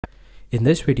In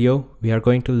this video, we are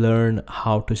going to learn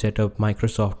how to set up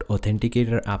Microsoft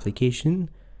Authenticator application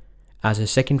as a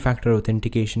second factor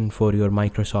authentication for your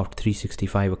Microsoft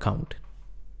 365 account.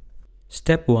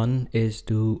 Step 1 is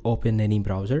to open any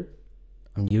browser.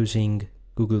 I'm using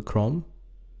Google Chrome,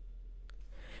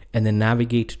 and then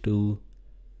navigate to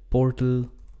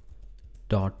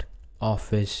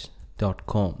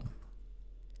portal.office.com.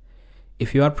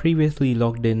 If you are previously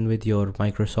logged in with your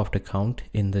Microsoft account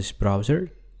in this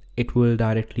browser, it will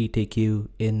directly take you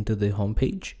into the home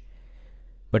page.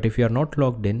 But if you are not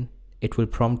logged in, it will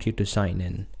prompt you to sign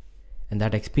in. And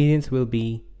that experience will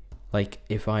be like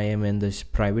if I am in this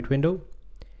private window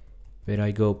where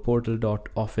I go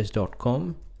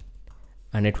portal.office.com,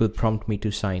 and it will prompt me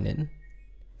to sign in.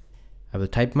 I will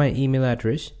type my email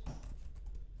address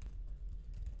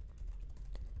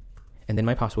and then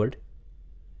my password.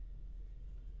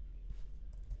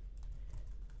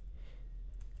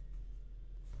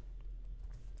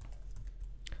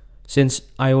 Since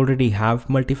I already have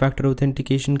multi-factor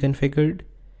authentication configured,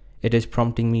 it is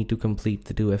prompting me to complete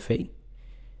the 2FA.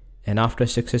 And after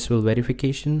successful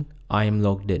verification, I am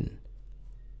logged in.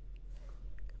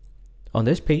 On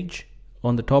this page,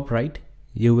 on the top right,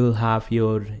 you will have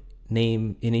your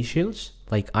name initials,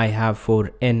 like I have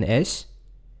for NS,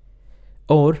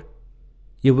 or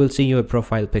you will see your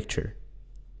profile picture.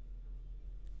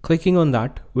 Clicking on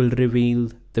that will reveal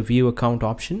the view account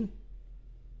option.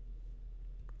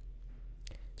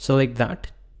 Select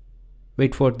that,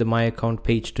 wait for the My Account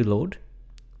page to load.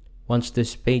 Once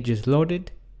this page is loaded,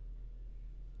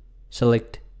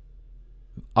 select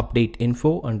Update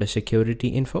Info under Security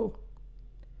Info.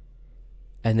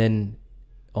 And then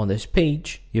on this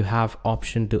page, you have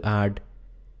option to add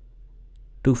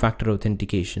two-factor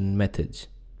authentication methods.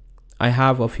 I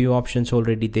have a few options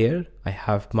already there. I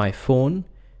have my phone,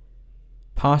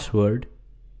 password,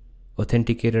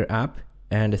 Authenticator app,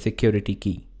 and a security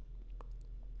key.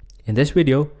 In this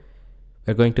video,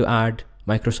 we're going to add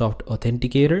Microsoft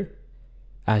Authenticator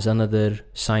as another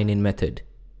sign-in method.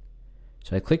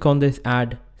 So I click on this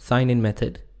Add Sign-in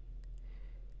Method,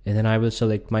 and then I will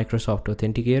select Microsoft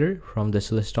Authenticator from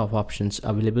this list of options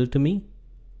available to me.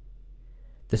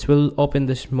 This will open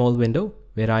this small window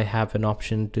where I have an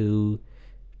option to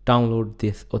download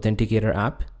this Authenticator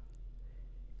app.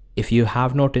 If you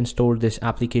have not installed this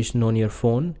application on your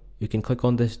phone, you can click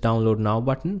on this Download Now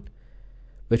button,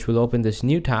 which will open this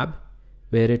new tab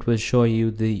where it will show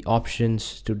you the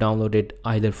options to download it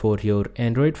either for your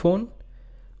Android phone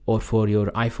or for your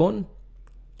iPhone.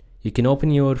 You can open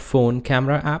your phone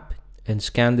camera app and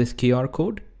scan this QR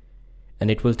code, and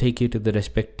it will take you to the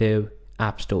respective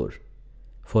app store.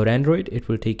 For Android, it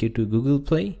will take you to Google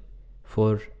Play.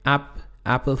 For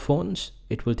Apple phones,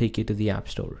 it will take you to the App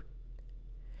Store.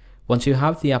 Once you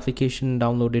have the application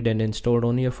downloaded and installed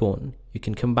on your phone, you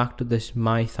can come back to this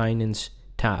My Sign-ins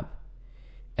tab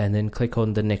and then click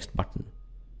on the Next button.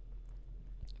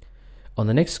 On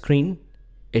the next screen,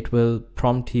 it will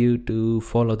prompt you to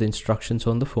follow the instructions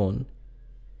on the phone.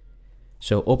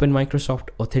 So open Microsoft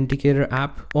Authenticator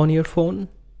app on your phone,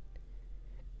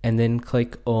 and then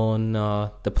click on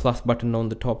the plus button on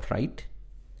the top right.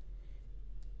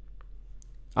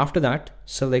 After that,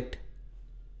 select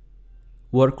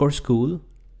Work or School,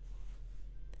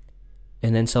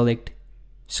 and then select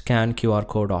Scan QR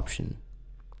code option.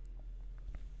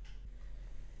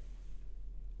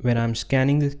 When I'm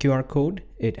scanning this QR code,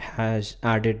 it has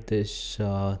added this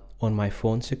on my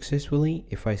phone successfully.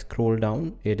 If I scroll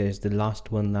down, it is the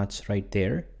last one that's right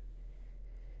there.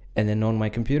 And then on my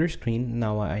computer screen,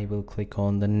 now I will click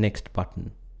on the Next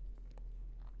button.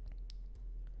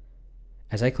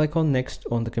 As I click on Next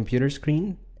on the computer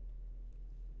screen,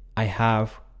 I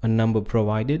have a number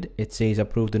provided. It says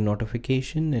approve the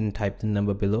notification and type the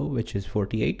number below, which is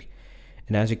 48.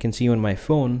 And as you can see on my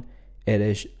phone, it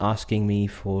is asking me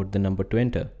for the number to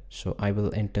enter. So I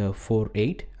will enter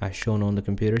 48 as shown on the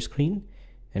computer screen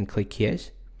and click yes.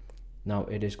 Now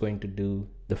it is going to do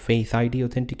the Face ID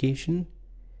authentication.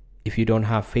 If you don't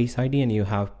have Face ID and you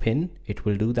have PIN, it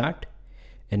will do that.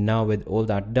 And now with all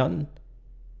that done,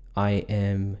 I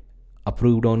am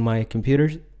approved on my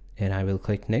computer, and I will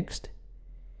click next.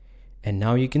 And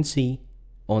now you can see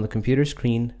on the computer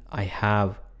screen, I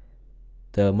have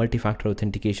the multi-factor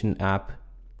authentication app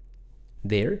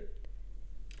there.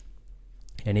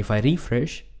 And if I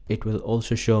refresh, it will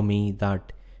also show me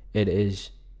that it is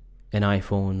an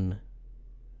iPhone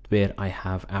where I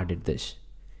have added this.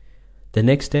 The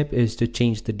next step is to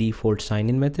change the default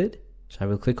sign-in method. So I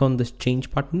will click on this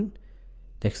change button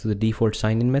next to the default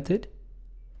sign-in method,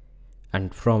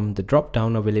 and from the drop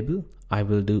down available, I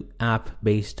will do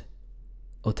app-based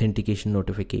authentication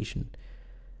notification.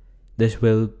 This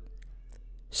will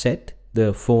set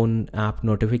the phone app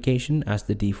notification as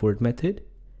the default method.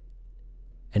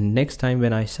 And next time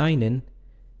when I sign in,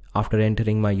 after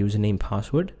entering my username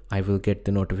password, I will get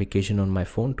the notification on my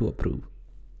phone to approve.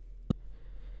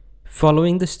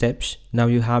 Following the steps, now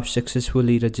you have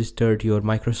successfully registered your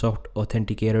Microsoft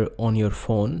Authenticator on your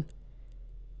phone,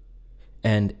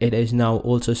 and it is now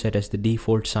also set as the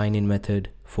default sign-in method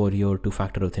for your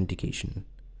two-factor authentication.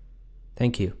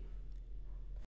 Thank you.